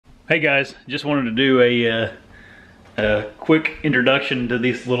Hey guys, just wanted to do a quick introduction to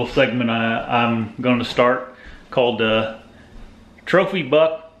this little segment I'm going to start called Trophy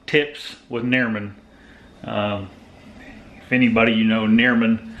Buck Tips with Nierman. If anybody you know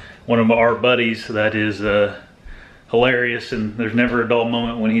Nierman, one of our buddies that is hilarious, and there's never a dull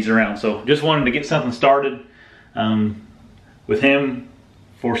moment when he's around. So just wanted to get something started with him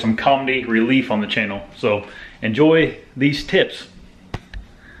for some comedy relief on the channel. So enjoy these tips.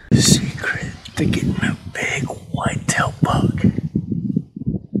 Secret to getting a big whitetail buck.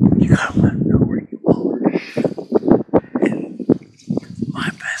 You gotta let them know where you are. And my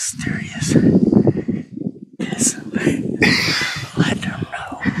best theory is let them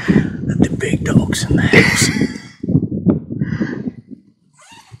know that the big dog's in the house.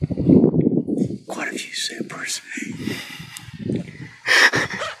 Quite a few zippers.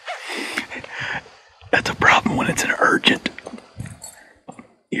 That's a problem when it's an urgent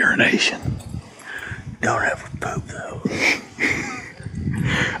urination. Don't ever poop though.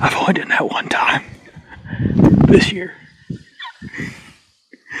 I've only done that one time this year.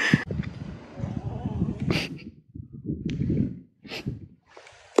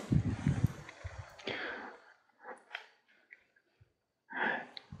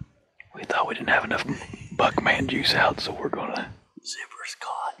 We thought we didn't have enough Buckman juice out, so we're gonna zippers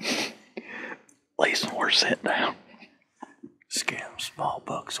caught. At least we're sitting down. Scare them small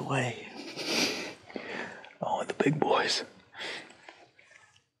bucks away. Only the big boys.